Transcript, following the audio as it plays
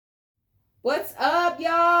What's up,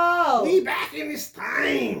 y'all? We back in this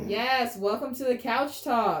thing. Yes, welcome to the Couch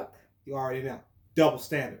Talk. You already know. Double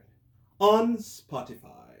standard. On Spotify.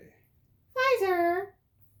 PFIZER.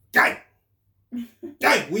 Gang!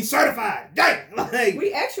 Gang! We certified! Gang! Like,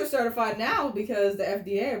 we extra certified now because the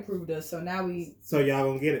FDA approved us, so now we... So y'all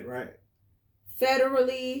gonna get it, right?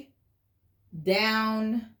 Federally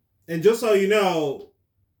down. And just so you know,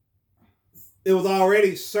 it was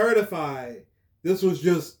already certified. This was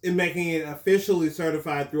just in making it officially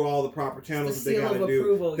certified through all the proper channels that they gotta do.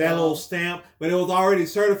 Approval, that little stamp, but it was already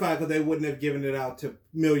certified because they wouldn't have given it out to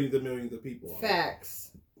millions and millions of people.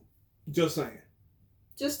 Facts. Just saying.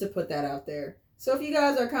 Just to put that out there. So if you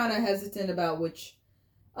guys are kind of hesitant about which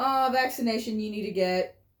vaccination you need to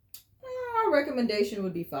get, our recommendation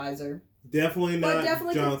would be Pfizer. Definitely not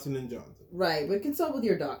Johnson & Johnson. Right, but consult with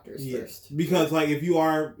your doctors first. Because like if you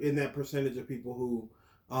are in that percentage of people who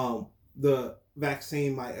the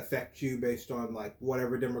vaccine might affect you based on like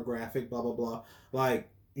whatever demographic, blah blah blah. Like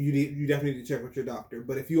you definitely need to check with your doctor.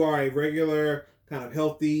 But if you are a regular kind of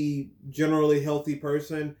healthy, generally healthy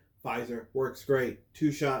person, Pfizer works great.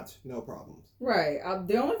 2 shots, no problems. Right.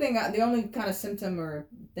 The only kind of symptom or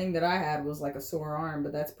thing that I had was like a sore arm,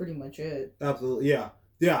 but that's pretty much it. Absolutely, yeah.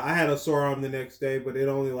 Yeah, I had a sore arm the next day, but it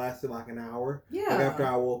only lasted like an hour. Yeah. Like after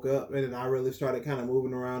I woke up, and then I really started kind of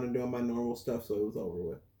moving around and doing my normal stuff, so it was over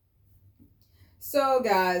with. So,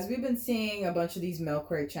 guys, we've been seeing a bunch of these milk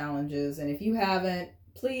crate challenges, and if you haven't,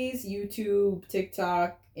 please YouTube,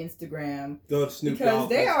 TikTok, Instagram. Go to Snoop because Dogg's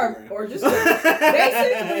they Instagram. Or just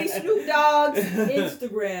basically Snoop Dogg's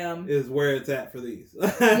Instagram is where it's at for these.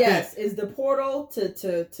 Yes, is the portal to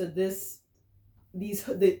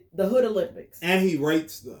the Hood Olympics, and he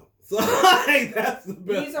rates them. So like, that's the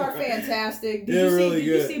best. These are fantastic. Did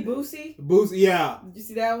you see Boosie? Boosie, yeah. Did you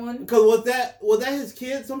see that one? Because was that his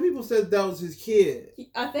kid? Some people said that was his kid.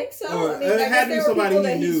 I think so. Or, I mean, it had to be somebody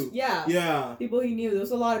he knew. Yeah. People he knew. There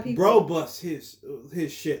was a lot of people. Bro bust his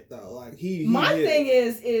shit though. Like My thing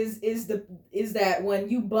is that when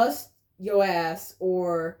you bust your ass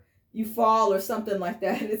or you fall or something like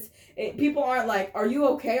that, people aren't like, "Are you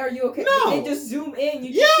okay? Are you okay?" No. They just zoom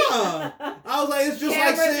in. I was like, it's just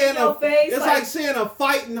like seeing like seeing a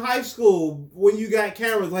fight in high school when you got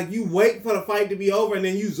cameras. Like you wait for the fight to be over and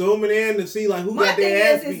then you zooming in to see like who got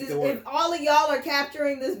their ass beat. If all of y'all are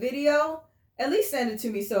capturing this video, at least send it to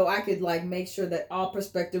me so I could like make sure that all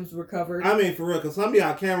perspectives were covered. I mean, for real, because some of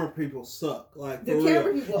y'all camera people suck. Like the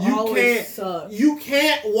camera people always suck. You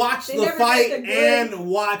can't watch the fight and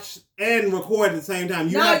watch and record at the same time.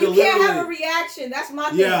 You can't have a reaction. That's my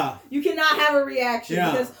thing. Yeah. You cannot have a reaction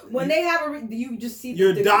because when they have you just see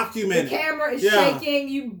you're documenting. The camera is shaking.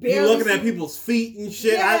 You barely. You're looking at people's feet and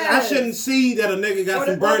shit. Yes. I shouldn't see that a nigga got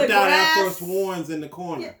some burnt out Air Force Ones in the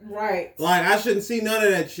corner. Yeah, right. Like I shouldn't see none of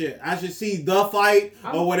that shit. I should see the fight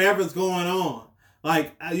or whatever's going on.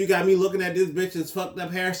 Like, you got me looking at this bitch's fucked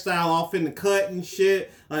up hairstyle off in the cut and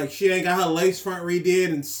shit. Like, she ain't got her lace front redid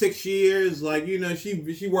in 6 years. Like, you know,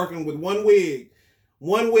 she working with one wig.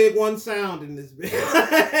 One wig, one sound in this bitch.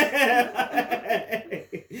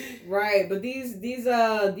 Right, but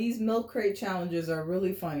these milk crate challenges are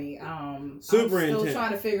really funny. Super I'm intense. still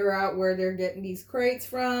trying to figure out where they're getting these crates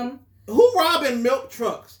from. Who robbing milk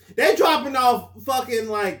trucks? They dropping off fucking,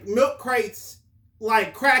 like, milk crates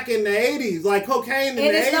like crack in the 80s, like cocaine in the 80s.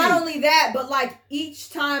 And it's not only that, but like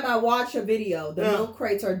each time I watch a video, the milk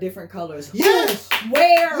crates are different colors. Yes.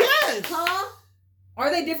 Where? Yes. Huh?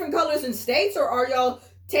 Are they different colors in states or are y'all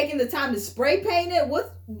taking the time to spray paint it?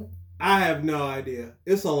 What? I have no idea.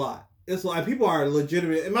 It's a lot. It's like people are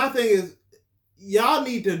legitimate. And my thing is, y'all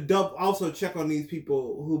need to also check on these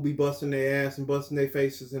people who be busting their ass and busting their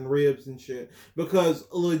faces and ribs and shit. Because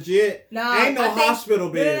legit, ain't no hospital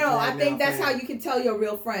beds. No, I think that's how you can tell your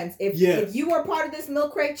real friends. If you were part of this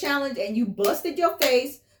milk crate challenge and you busted your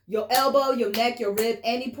face, your elbow, your neck, your rib,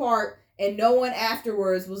 any part, and no one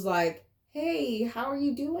afterwards was like, "Hey, how are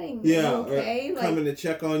you doing? Yeah, are you okay?" Like, coming to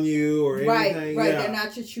check on you or anything. Right. They're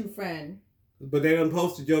not your true friend. But they done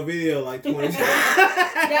posted your video like 20 times.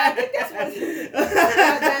 Yeah, I think that's what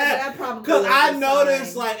that probably. Because I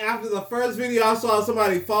noticed, like, after the first video I saw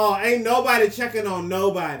somebody fall, ain't nobody checking on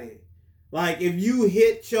nobody. Like, if you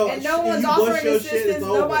hit your and no one's offering assistance,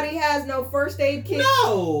 nobody has no first aid kit.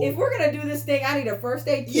 No. If we're going to do this thing, I need a first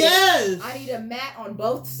aid kit. Yes. I need a mat on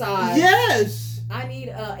both sides. Yes. I need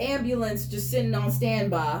an ambulance just sitting on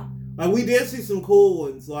standby. Like, we did see some cool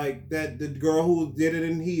ones, like that the girl who did it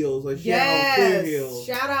in heels, like she had on clear heels.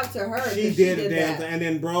 Shout out to her. She did a damn thing. And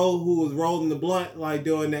then bro who was rolling the blunt, like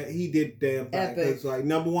doing that, he did the damn thing. Because like,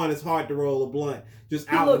 number one, it's hard to roll a blunt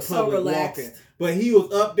just out in public walking. But he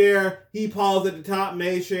was up there, he paused at the top,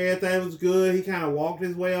 made sure everything was good. He kind of walked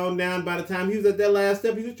his way on down. By the time he was at that last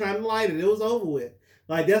step, he was trying to light it. It was over with.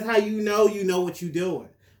 Like, that's how you know what you're doing.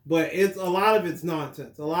 But it's a lot of it's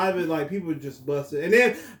nonsense. A lot of it, like, people just busted. And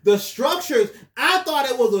then the structures, I thought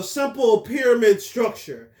it was a simple pyramid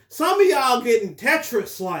structure. Some of y'all getting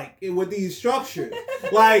Tetris-like with these structures.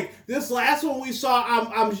 Like, this last one we saw,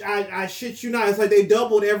 I shit you not, it's like they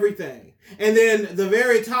doubled everything. And then the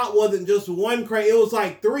very top wasn't just one crate, it was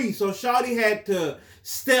like 3. So Shawty had to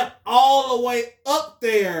step all the way up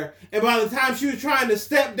there, and by the time she was trying to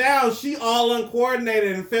step down, she all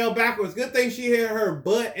uncoordinated and fell backwards. Good thing she hit her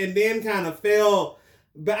butt and then kind of fell.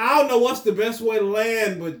 But I don't know what's the best way to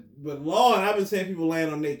land, but Lord, I've been saying people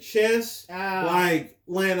land on their chest, like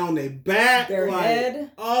land on their back, their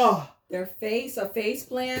head, their face, a face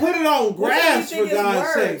plant. Put it on grass for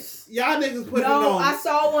God's sake. Y'all niggas put it on. No, I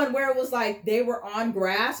saw one where it was like they were on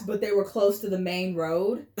grass, but they were close to the main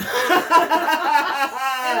road. And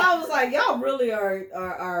I was like, y'all really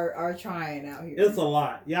are trying out here. It's a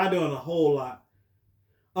lot. Y'all doing a whole lot.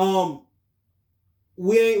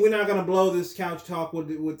 We're not gonna blow this couch talk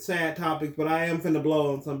with sad topics, but I am finna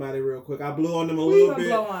blow on somebody real quick. I blew on them a little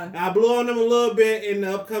bit. I blew on them a little bit in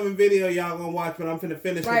the upcoming video y'all gonna watch, but I'm finna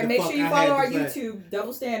finish. Right, make sure you follow our YouTube,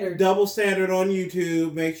 Double Standard. Double Standard on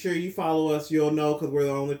YouTube. Make sure you follow us. You'll know because we're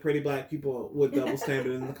the only pretty black people with Double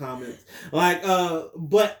Standard in the comments. Like,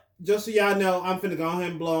 but just so y'all know, I'm finna go ahead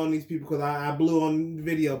and blow on these people because I blew on the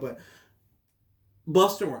video. But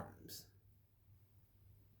Busta Rhymes.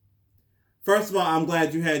 First of all, I'm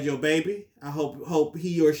glad you had your baby. I hope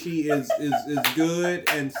he or she is good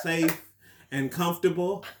and safe and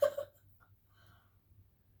comfortable.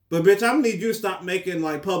 But bitch, I'm gonna need you to stop making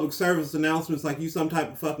like public service announcements like you some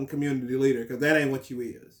type of fucking community leader, because that ain't what you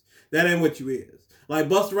is. That ain't what you is. Like,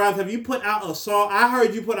 Busta Rhymes, have you put out a song? I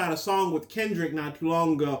heard you put out a song with Kendrick not too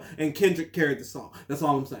long ago, and Kendrick carried the song. That's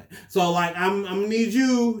all I'm saying. So like, I'm gonna need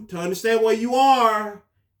you to understand where you are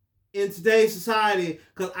in today's society,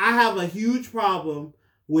 because I have a huge problem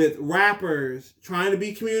with rappers trying to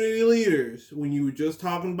be community leaders when you were just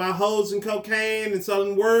talking about hoes and cocaine and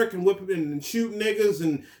selling work and whipping and shooting niggas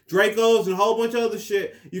and Dracos and a whole bunch of other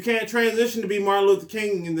shit. You can't transition to be Martin Luther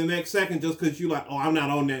King in the next second just because you like, oh, I'm not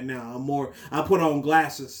on that now. I put on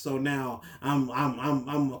glasses, so now I'm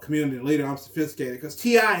a community leader. I'm sophisticated, because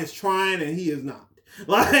T.I. is trying and he is not.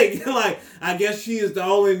 Like I guess she is the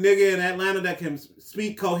only nigga in Atlanta that can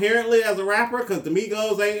speak coherently as a rapper, because the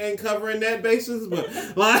Migos ain't covering that basis. But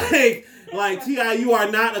like T.I., you are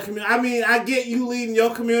not a community. I mean, I get you leading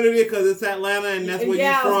your community because it's Atlanta and that's where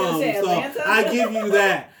you're from. So I give you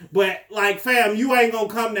that. But like, fam, you ain't gonna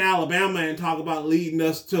come to Alabama and talk about leading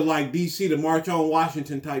us to like DC to march on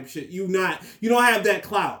Washington type shit. You don't have that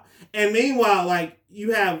clout. And meanwhile, like,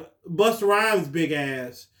 you have Busta Rhymes' big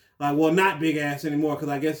ass. Like, well, not big ass anymore, because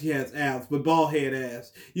I guess he has abs, but bald head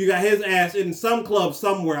ass. You got his ass in some club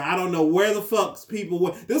somewhere. I don't know where the fuck's people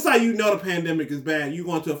were. This is how you know the pandemic is bad. You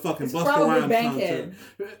going to a fucking Busta Rhymes concert.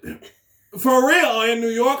 For real, in New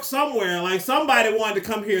York somewhere. Like, somebody wanted to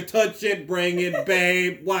come here, touch it, bring it,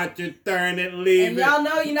 babe, watch it, turn it, leave it. And y'all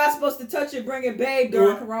know you're not supposed to touch it, bring it, babe,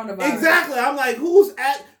 during coronavirus. Exactly. I'm like, who's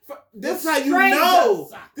at... This is how you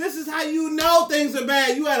know. This is how you know things are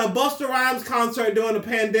bad. You had a Busta Rhymes concert during the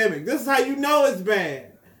pandemic. This is how you know it's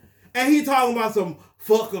bad. And he talking about some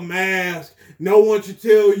fuck a mask. No one should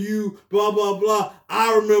tell you, blah, blah, blah.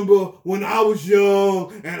 I remember when I was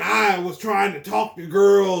young and I was trying to talk to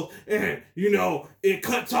girls and, you know, it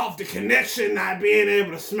cuts off the connection, not being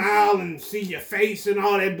able to smile and see your face and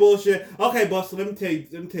all that bullshit. Okay, Busta, let me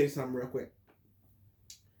tell you something real quick.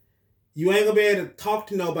 You ain't gonna be able to talk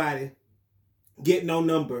to nobody, get no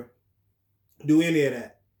number, do any of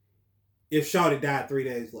that if Shawty died 3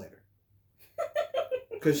 days later.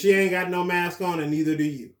 Because she ain't got no mask on and neither do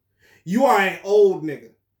you. You are an old nigga.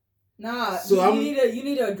 Nah, so you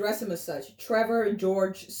need to address him as such. Trevor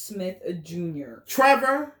George Smith Jr.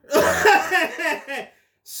 Trevor?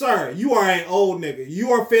 Sir, you are an old nigga.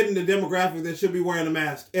 You are fitting the demographic that should be wearing a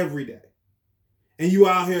mask every day. And you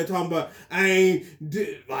out here talking about,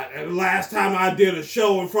 last time I did a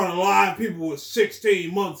show in front of live people was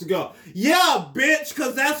 16 months ago. Yeah, bitch,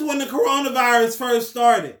 because that's when the coronavirus first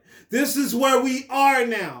started. This is where we are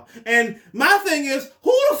now. And my thing is,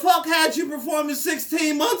 who the fuck had you performing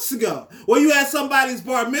 16 months ago? Were you at somebody's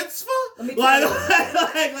bar mitzvah? Like,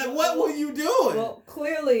 what were you doing? Well,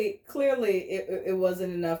 clearly, it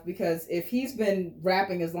wasn't enough, because if he's been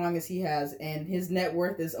rapping as long as he has, and his net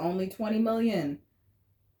worth is only $20 million.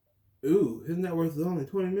 Ooh, his net worth is only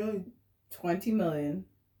 $20 million? $20 million.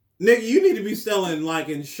 Nigga, you need to be selling like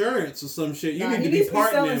insurance or some shit. You need to be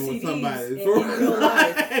partnering with somebody. In real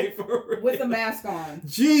life, with a mask on.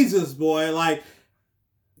 Jesus, boy. Like,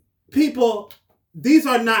 people, these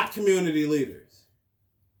are not community leaders.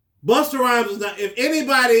 Busta Rhymes is not. If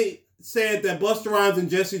anybody said that Busta Rhymes and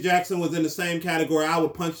Jesse Jackson was in the same category, I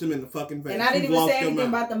would punch them in the fucking face. And I didn't even say anything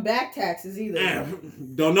about them back taxes either.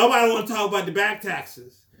 Don't nobody want to talk about the back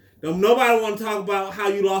taxes. Don't nobody want to talk about how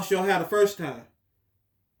you lost your hair the first time.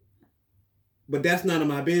 But that's none of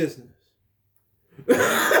my business.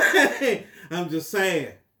 I'm just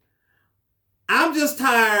saying. I'm just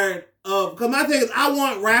tired of, because my thing is, I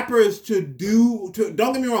want rappers don't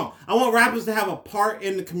get me wrong, I want rappers to have a part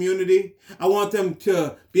in the community. I want them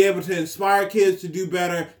to be able to inspire kids to do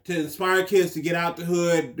better, to inspire kids to get out the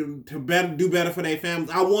hood, to do better for their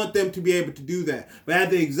families. I want them to be able to do that. But at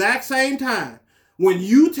the exact same time, when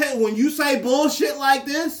you say bullshit like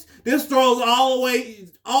this throws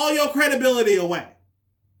all your credibility away.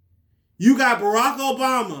 You got Barack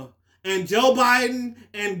Obama and Joe Biden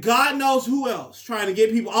and God knows who else trying to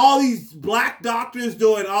get people, all these black doctors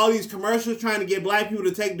doing all these commercials trying to get black people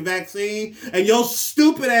to take the vaccine, and your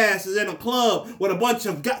stupid ass is in a club with a bunch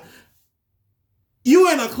of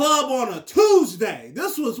you in a club on a Tuesday.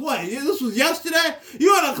 This was what? This was yesterday?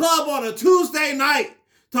 You in a club on a Tuesday night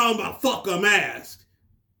talking about fuck a mask.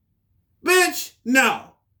 Bitch, no.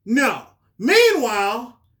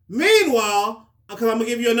 Meanwhile, because I'm going to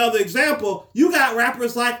give you another example, you got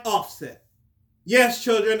rappers like Offset. Yes,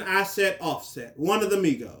 children, I said Offset. One of the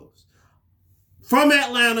Migos. From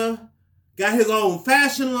Atlanta, got his own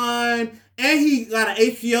fashion line, and he got an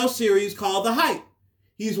HBO series called The Hype.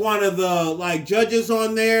 He's one of the judges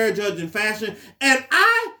on there, judging fashion. And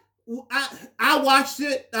I watched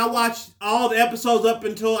it. I watched all the episodes up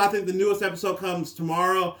until I think the newest episode comes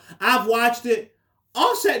tomorrow. I've watched it.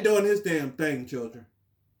 Offset doing his damn thing, children.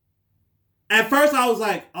 At first I was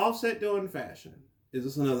like, Offset doing fashion. Is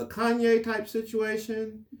this another Kanye type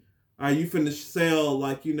situation? Are you finna sell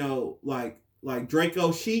like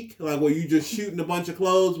Draco chic? Like where you just shooting a bunch of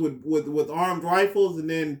clothes with armed rifles and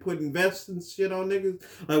then putting vests and shit on niggas?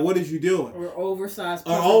 Like what is you doing? Or oversized.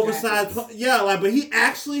 Yeah, but he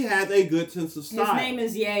actually has a good sense of style. His name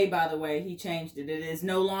is Ye, by the way. He changed it. It is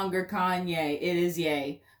no longer Kanye. It is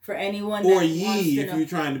Ye. For anyone that or Yee, if you're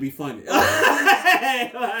trying to be funny.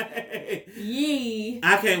 Yee.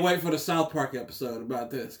 I can't wait for the South Park episode about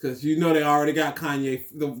this, because you know they already got Kanye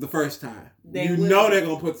the first time. Know they're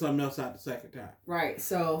going to put something else out the second time. Right,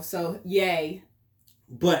 so yay.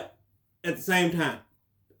 But at the same time,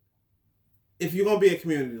 if you're going to be a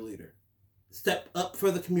community leader, step up for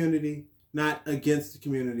the community, not against the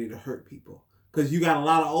community to hurt people. Because you got a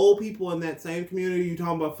lot of old people in that same community. You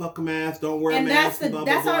talking about fuck a mask, don't wear a mask. And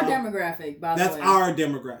that's our demographic, by the way. That's our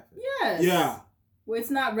demographic. Yes. Yeah. Well, it's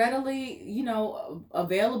not readily,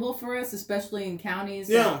 available for us, especially in counties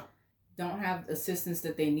that don't have assistance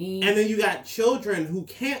that they need. And then you got children who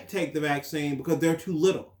can't take the vaccine because they're too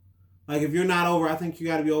little. Like if you're not over, I think you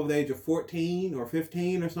got to be over the age of 14 or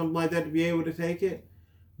 15 or something like that to be able to take it.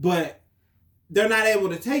 But they're not able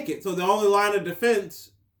to take it. So the only line of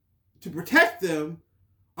defense to protect them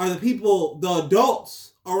are the people, the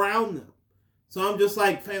adults around them. So I'm just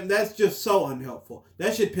like, fam, that's just so unhelpful.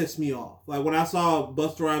 That shit pissed me off. Like when I saw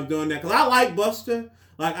Busta Rhymes doing that, because I like Busta.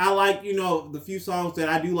 Like I like, the few songs that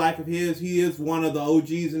I do like of his. He is one of the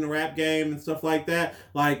OGs in the rap game and stuff like that.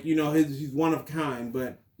 Like, he's one of a kind,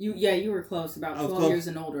 but you were close, about 12 years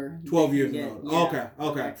and older. 12 years and older.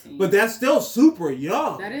 Okay. But that's still super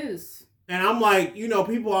young. That is. And I'm like,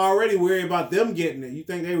 people are already worried about them getting it. You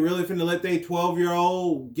think they really finna let their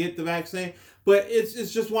 12-year-old get the vaccine? But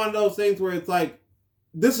it's just one of those things where it's like,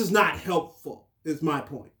 this is not helpful, is my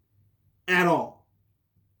point. At all.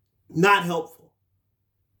 Not helpful.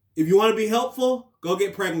 If you want to be helpful, go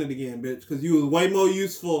get pregnant again, bitch. Because you was way more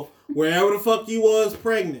useful wherever the fuck you was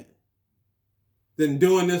pregnant than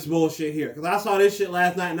doing this bullshit here. Because I saw this shit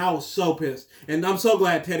last night and I was so pissed. And I'm so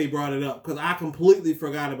glad Teddy brought it up because I completely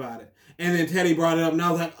forgot about it. And then Teddy brought it up, and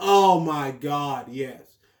I was like, "Oh my God, yes!"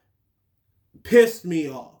 Pissed me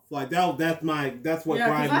off. Like that's what grinds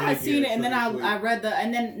my gears. I had seen it, and then I read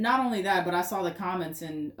and then not only that, but I saw the comments,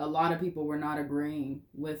 and a lot of people were not agreeing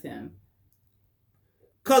with him.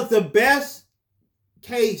 Cause the best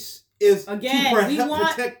case is again, to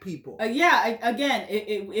protect people. Again,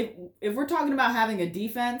 if we're talking about having a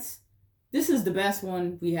defense, this is the best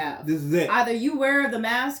one we have. This is it. Either you wear the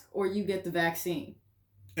mask or you get the vaccine.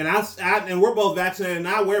 And and we're both vaccinated, and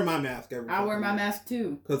I wear my mask every day. I wear my mask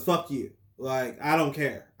too. Because fuck you. Like, I don't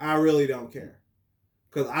care. I really don't care.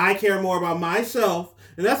 Because I care more about myself.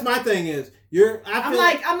 And that's my thing is, I'm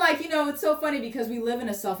like, it's so funny because we live in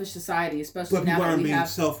a selfish society, especially now that we have... But people aren't being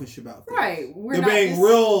selfish about this. Right. They're being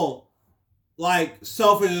real, like,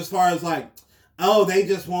 selfish as far as, like, oh, they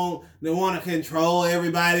want to control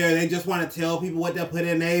everybody, or they just want to tell people what to put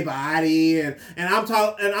in their body. And I'm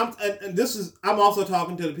also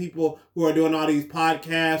talking to the people who are doing all these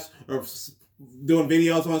podcasts or doing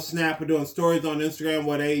videos on Snap or doing stories on Instagram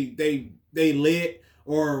where they lit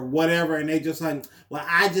or whatever, and they just like, well,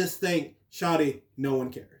 I just think, shawty, no one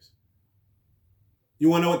cares. You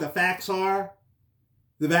want to know what the facts are?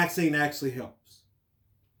 The vaccine actually helps.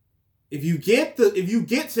 If you get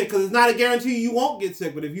sick, because it's not a guarantee you won't get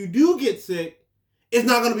sick, but if you do get sick, it's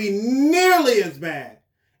not going to be nearly as bad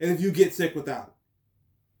as if you get sick without it.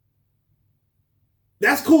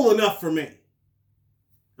 That's cool enough for me.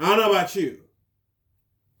 I don't know about you.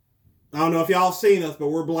 I don't know if y'all seen us, but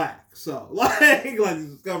we're black. So, like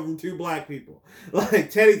it's coming from two black people. Like,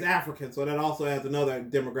 Teddy's African, so that also adds another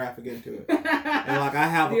demographic into it. And, like, I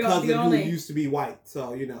have a cousin who used to be white,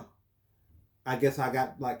 so, I guess I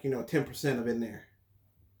got, 10% of in there.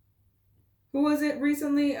 Who was it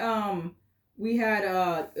recently? We had,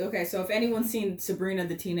 okay, so if anyone's seen Sabrina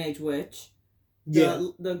the Teenage Witch,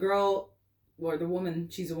 the girl, or the woman,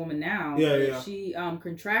 she's a woman now. Yeah. She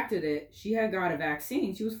contracted it. She had got a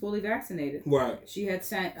vaccine. She was fully vaccinated. Right. She had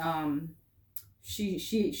sent,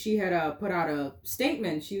 she had put out a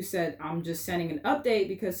statement. She said, I'm just sending an update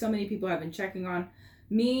because so many people have been checking on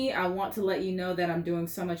me. I want to let you know that I'm doing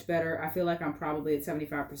so much better. I feel like I'm probably at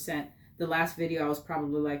 75%. The last video I was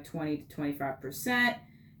probably like 20 to 25%.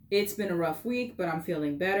 It's been a rough week, but I'm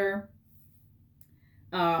feeling better.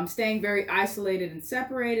 I'm staying very isolated and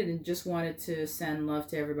separated, and just wanted to send love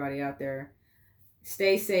to everybody out there.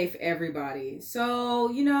 Stay safe, everybody. So,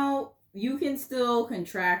 you can still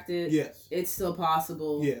contract it. Yes. It's still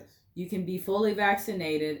possible. Yes. You can be fully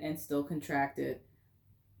vaccinated and still contract it.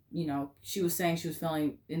 She was saying she was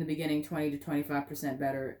feeling in the beginning 20 to 25%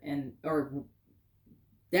 better, or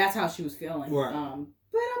that's how she was feeling. Right.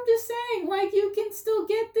 But I'm just saying, you can still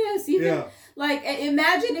get this. Even,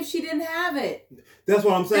 imagine if she didn't have it. That's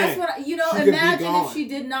what I'm saying. That's what, imagine if she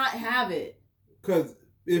did not have it. Because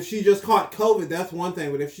if she just caught COVID, that's one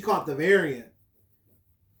thing. But if she caught the variant,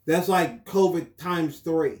 that's like COVID times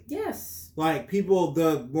 3. Yes.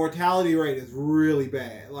 The mortality rate is really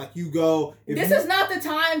bad. This is not the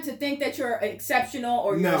time to think that you're exceptional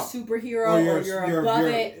or you're a superhero or you're above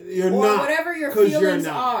it. You're or not, whatever your feelings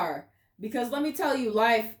are. Because let me tell you,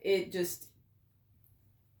 life, this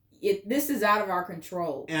is out of our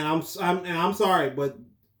control. And I'm sorry, but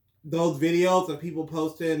those videos of people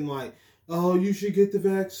posting oh, you should get the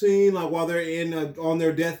vaccine, while they're on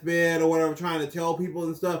their deathbed or whatever, trying to tell people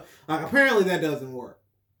and stuff. Apparently that doesn't work.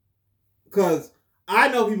 Because I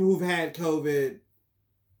know people who've had COVID,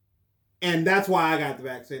 and that's why I got the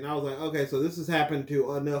vaccine. I was like, okay, so this has happened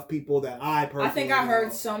to enough people that I personally I think I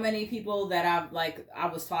heard so many people that I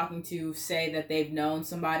was talking to say that they've known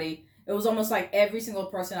somebody. It was almost like every single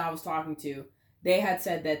person I was talking to, they had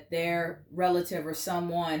said that their relative or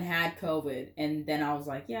someone had COVID. And then I was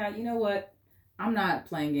like, yeah, you know what? I'm not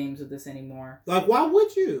playing games with this anymore. Why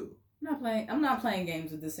would you? I'm not playing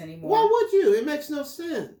games with this anymore. Why would you? It makes no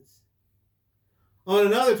sense. On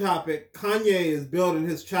another topic, Kanye is building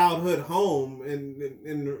his childhood home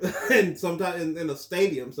in sometime in a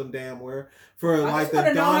stadium some damn where for the Donda. I just want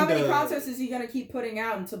to know how many concerts is he gonna keep putting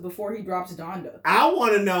out until before he drops Donda. I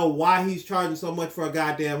want to know why he's charging so much for a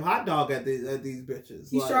goddamn hot dog at these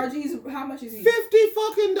bitches. He's charging. How much is he?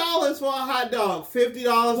 $50 for a hot dog.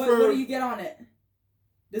 $50 for. What do you get on it?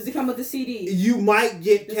 Does it come with the CD? You might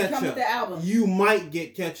get ketchup. Does it come with the album? You might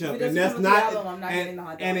get ketchup, and that's not. The album, I'm not getting the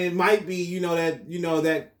hot dog. And it might be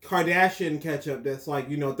that Kardashian ketchup that's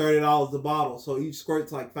 $30 a bottle. So each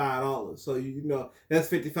squirt's $5. So that's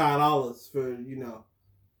 $55 for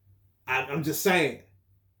I'm just saying.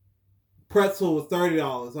 Pretzel was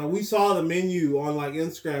 $30. We saw the menu on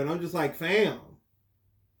Instagram, and I'm just like, fam.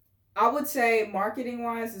 I would say,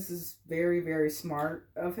 marketing-wise, this is very, very smart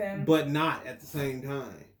of him. But not at the same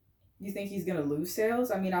time. You think he's going to lose sales?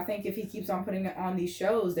 I mean, I think if he keeps on putting it on these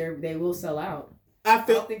shows, they will sell out. I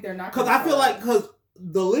don't think they're not. Because I feel because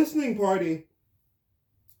the listening party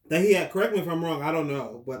that he had, correct me if I'm wrong, I don't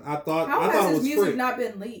know, but I thought it was free. How has his music not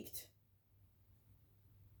been leaked?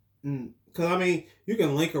 Because I mean, you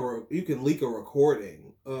can leak a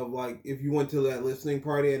recording of like if you went to that listening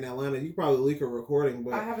party in Atlanta, you could probably leak a recording,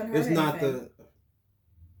 but I haven't heard it's anything. not the.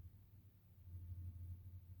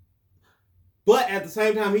 But at the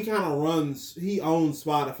same time, he owns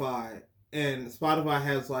Spotify, and Spotify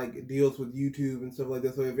has like deals with YouTube and stuff like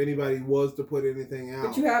that. So if anybody was to put anything out,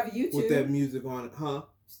 but you have YouTube with that music on it, huh?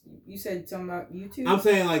 You said something about YouTube. I'm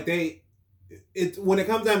saying like it's when it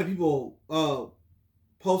comes down to people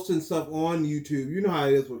posting stuff on YouTube, you know how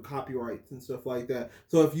it is with copyrights and stuff like that.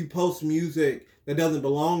 So if you post music that doesn't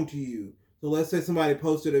belong to you, so let's say somebody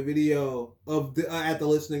posted a video of at the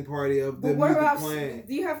listening party of the music playing.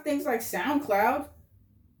 Do you have things like SoundCloud?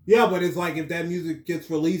 Yeah, but it's like if that music gets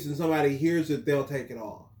released and somebody hears it, they'll take it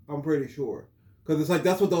off. I'm pretty sure. Because it's like,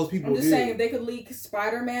 that's what those people do. I'm just saying, if they could leak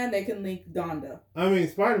Spider-Man, they can leak Donda. I mean,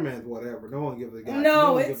 Spider-Man's whatever. No one gives a damn.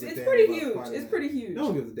 No, it's pretty huge. It's pretty huge. No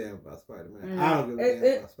one gives a damn about Spider-Man. I don't give a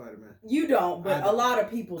damn about Spider-Man. You don't, but a lot of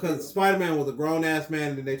people do. Because Spider-Man was a grown-ass man,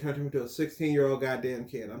 and then they turned him into a 16-year-old goddamn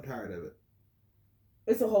kid. I'm tired of it.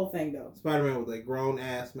 It's a whole thing, though. Spider-Man was a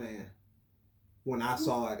grown-ass man when I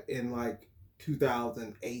saw it in, like,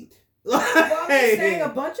 2008. Well, I'm just saying a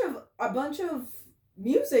bunch of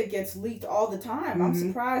music gets leaked all the time. Mm-hmm. I'm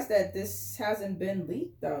surprised that this hasn't been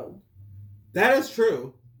leaked, though. That is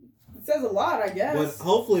true. It says a lot, I guess. But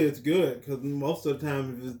hopefully it's good, because most of the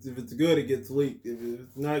time, if it's good, it gets leaked. If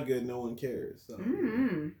it's not good, no one cares. So.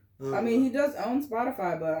 Mm-hmm. I mean, he does own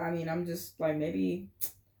Spotify, but I mean, I'm just like, maybe,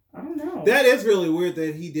 I don't know. That is really weird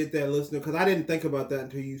that he did that listening, because I didn't think about that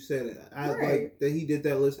until you said it. Like that he did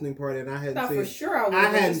that listening party, and I hadn't seen. For sure, I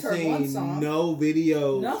hadn't seen no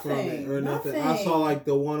videos from it or nothing. I saw like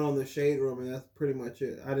the one on the Shade Room, and that's pretty much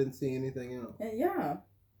it. I didn't see anything else. Yeah.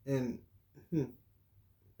 And.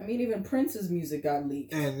 I mean, even Prince's music got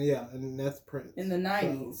leaked. And that's Prince. In the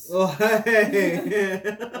 90s. So, hey.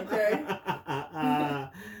 Okay.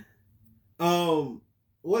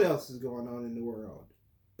 What else is going on in the world?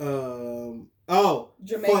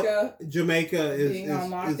 Jamaica is on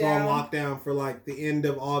lockdown for like the end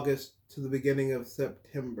of August to the beginning of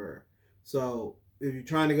September. So if you're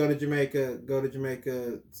trying to go to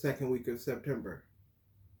Jamaica second week of September.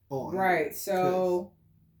 Right. So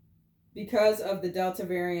because of the Delta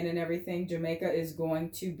variant and everything, Jamaica is going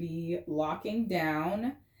to be locking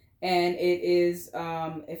down, and it is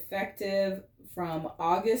effective from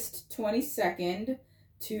August 22nd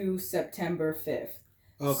to September 5th.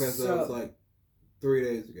 Okay, so it's like 3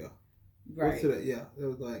 days ago. Right. What's today? Yeah, it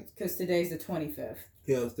was like... Because today's the 25th.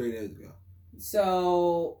 Yeah, it was 3 days ago.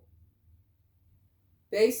 So,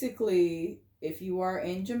 basically, if you are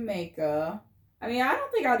in Jamaica... I mean, I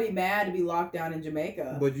don't think I'd be mad to be locked down in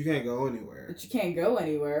Jamaica. But you can't go anywhere.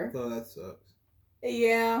 So that sucks.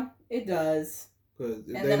 Yeah, it does. Because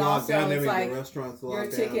if they lock down, they make the restaurants lock down.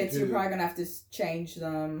 Your tickets, you're probably going to have to change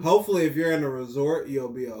them. Hopefully, if you're in a resort, you'll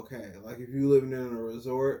be okay. Like, if you're living in a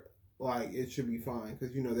resort, like, it should be fine.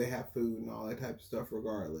 Because, you know, they have food and all that type of stuff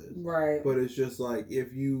regardless. Right. But it's just like,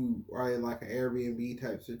 if you are in, like, an Airbnb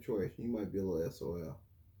type situation, you might be a little SOL.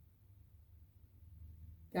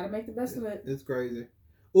 Gotta make the best of it. It's crazy.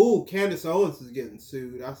 Ooh, Candace Owens is getting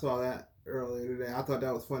sued. I saw that earlier today. I thought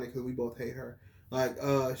that was funny because we both hate her. Like,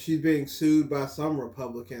 she's being sued by some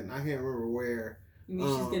Republican. I can't remember where. You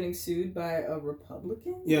mean she's getting sued by a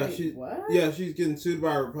Republican? Yeah, what? Yeah, she's getting sued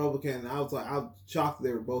by a Republican. I was shocked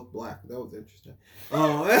they were both black. That was interesting.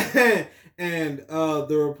 And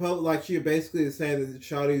the she basically is saying that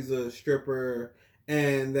Shawty's a stripper,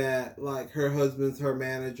 and that like her husband's her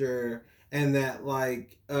manager. And that,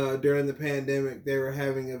 like, during the pandemic, they were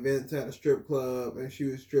having events at a strip club, and she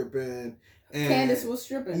was stripping. And Candace was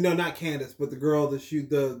stripping. No, not Candace, but the girl that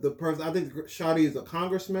the person. I think Shawty is a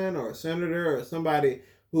congressman or a senator or somebody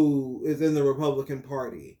who is in the Republican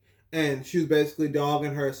Party. And she was basically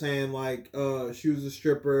dogging her, saying, like, she was a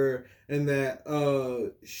stripper, and that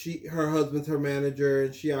her husband's her manager,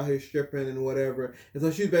 and she out here stripping and whatever. And so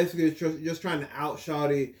she was basically just trying to out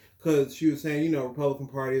Shawty. Because she was saying, you know, Republican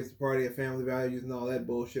Party is the party of family values and all that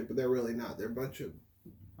bullshit, but they're really not. They're a bunch of...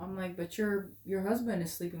 I'm like, but your husband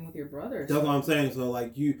is sleeping with your brother. That's what I'm saying. So,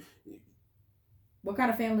 like, what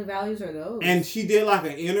kind of family values are those? And she did, like,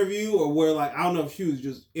 an interview, or where, like, I don't know if she was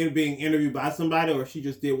just being interviewed by somebody, or she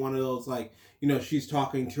just did one of those, like, you know, she's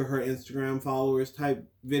talking to her Instagram followers type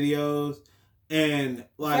videos. And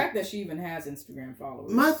like, the fact that she even has Instagram followers.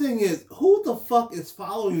 My thing is, who the fuck is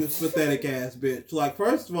following this pathetic ass bitch? Like,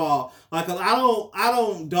 first of all, like, I don't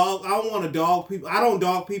want to dog people. I don't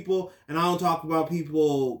dog people, and I don't talk about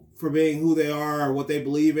people for being who they are or what they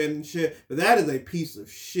believe in and shit. But that is a piece of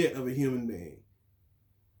shit of a human being.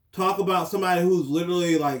 talk about somebody who's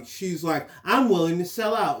literally like, she's like, I'm willing to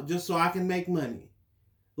sell out just so I can make money.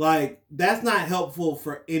 Like, that's not helpful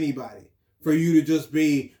for anybody. For you to just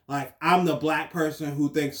be like, I'm the black person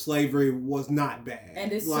who thinks slavery was not bad.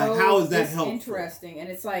 And it's like, so, how is that it's helpful? Interesting. And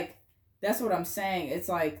it's like, that's what I'm saying. It's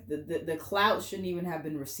like the clout shouldn't even have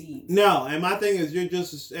been received. No, and my thing is, you're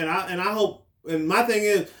just, and I hope, and my thing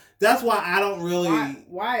is, that's why I don't really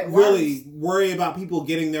really worry about people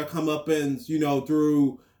getting their comeuppance, you know,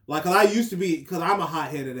 through, like, cause I used to be, cause I'm a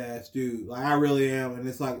hot-headed ass dude, like I really am, and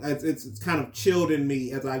it's like it's kind of chilled in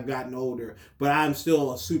me as I've gotten older, but I'm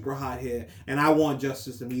still a super hothead, and I want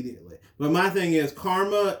justice immediately. But my thing is,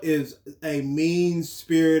 Karma is a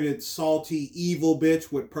mean-spirited, salty, evil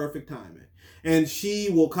bitch with perfect timing, and she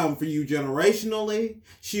will come for you generationally.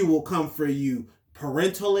 She will come for you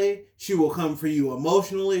parentally. She will come for you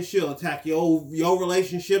emotionally. She'll attack your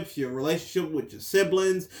relationships, your relationship with your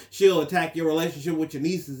siblings. She'll attack your relationship with your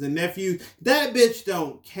nieces and nephews. That bitch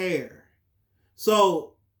don't care.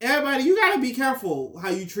 So everybody, you gotta be careful how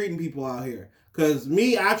you treating people out here. Cause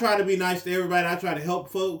me, I try to be nice to everybody. I try to help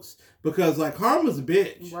folks because like Karma's a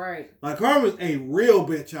bitch. Right. Like Karma's a real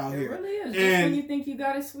bitch out here. It really is. And just when you think you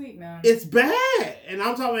got it sweet, man. It's bad. And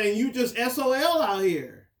I'm talking, you just SOL out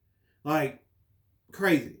here. Like,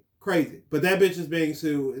 crazy. But that bitch is being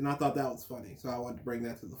sued, and I thought that was funny, so I wanted to bring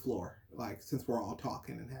that to the floor. Like, since we're all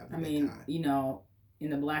talking and having a good time. You know,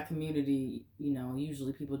 in the black community, you know,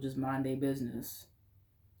 usually people just mind their business.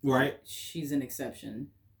 Right. She's an exception.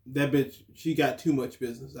 That bitch, she got too much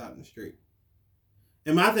business out in the street.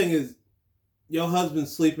 And my thing is, your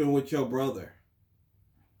husband's sleeping with your brother.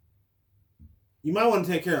 You might want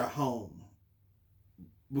to take care of home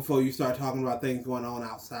before you start talking about things going on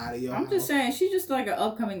outside of your house. I'm just saying, she's just like an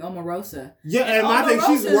upcoming Omarosa. Yeah, and I think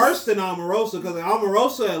she's worse than Omarosa, because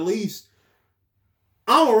Omarosa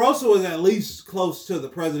was at least close to the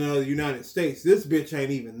president of the United States. This bitch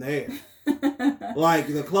ain't even there. Like,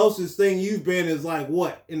 the closest thing you've been is like,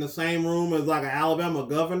 what, in the same room as like an Alabama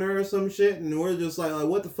governor or some shit, and we're just like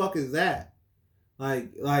what the fuck is that?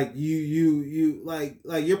 Like you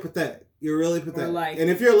you're pathetic. You're really pathetic. Like,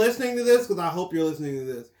 and if you're listening to this, because I hope you're listening to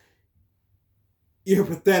this, you're a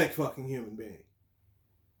pathetic fucking human being.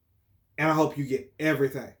 And I hope you get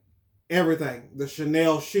everything. Everything. The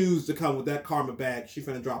Chanel shoes to come with that Karma bag she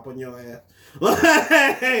finna drop on your ass. Like,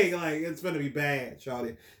 it's finna be bad,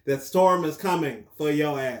 shawty. That storm is coming for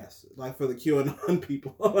your ass. Like, for the QAnon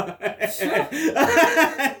people.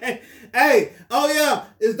 Hey, oh yeah,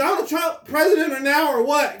 is Donald Trump president or now or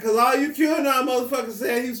what? Because all you QAnon motherfuckers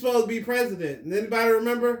said he was supposed to be president. And anybody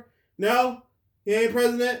remember? No? He ain't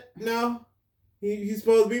president? No? He's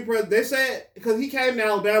supposed to be president. They said, because he came to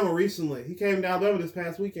Alabama recently. He came to Alabama this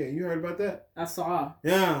past weekend. You heard about that? I saw.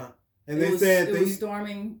 Yeah. And they said... It was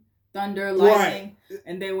storming, thunder, lightning, right.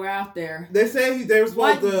 And they were out there. They said they were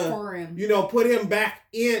supposed to, put him back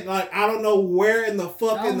in. Like, I don't know where in the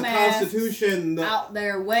fuck in the Constitution... out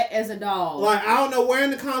there wet as a dog. Like, I don't know where in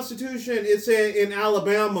the Constitution it said in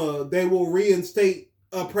Alabama they will reinstate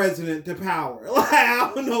a president to power. Like,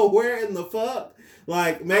 I don't know where in the fuck...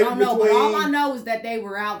 Like, maybe I don't know, but all I know is that they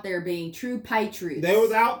were out there being true patriots. They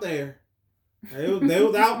was out there. They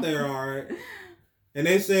was out there, all right. And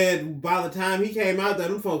they said by the time he came out there,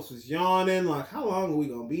 them folks was yawning. Like, how long are we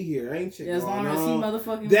gonna be here? Ain't shit going on. As long as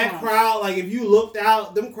he motherfucking that crowd, like, if you looked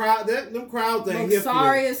out, them crowds ain't here for this.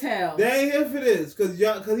 Sorry as hell. They ain't here for this, cause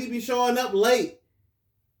he be showing up late.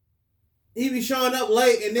 He be showing up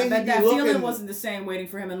late, and then I bet that feeling wasn't the same waiting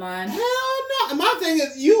for him in line. Hell no. And my thing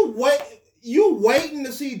is, you waiting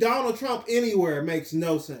to see Donald Trump anywhere makes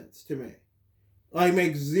no sense to me. Like,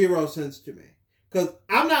 makes zero sense to me. Because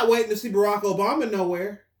I'm not waiting to see Barack Obama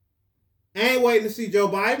nowhere. I ain't waiting to see Joe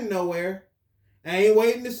Biden nowhere. I ain't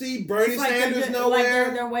waiting to see Bernie Sanders nowhere.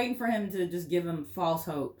 Like they're waiting for him to just give him false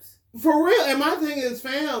hopes. For real. And my thing is,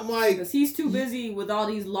 fam, like... Because he's too busy with all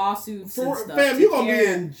these lawsuits and stuff. Fam, you're going to be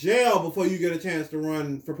in jail before you get a chance to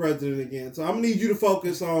run for president again. So I'm going to need you to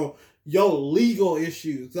focus on your legal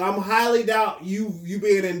issues. I'm highly doubt you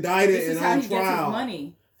being indicted and on trial. This is how he gets his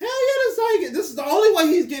money. Hell yeah, this is the only way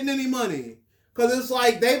he's getting any money. Because it's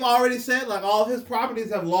like, they've already said, like, all of his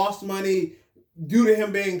properties have lost money due to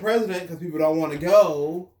him being president because people don't want to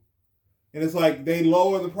go. And it's like, they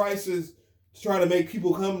lower the prices to try to make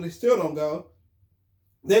people come and they still don't go.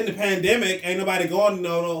 Then the pandemic, ain't nobody going to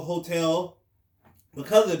no hotel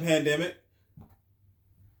because of the pandemic.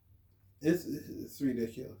 It's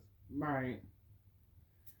ridiculous. Right.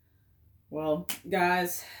 Well,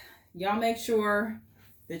 guys, y'all make sure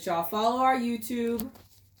that y'all follow our YouTube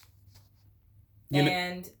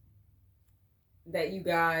and that you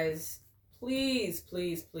guys, please,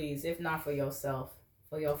 if not for yourself,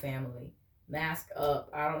 for your family. Mask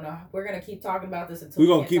up. I don't know. We're going to keep talking about this until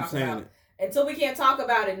we're going to keep saying it. Until we can't talk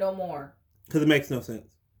about it no more. Because it makes no sense.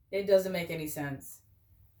 It doesn't make any sense.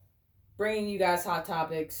 Bringing you guys hot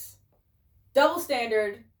topics. Double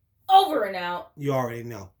standard. Over and out. You already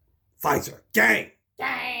know. PFIZER Gang.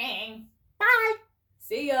 Gang. Bye.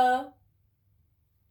 See ya.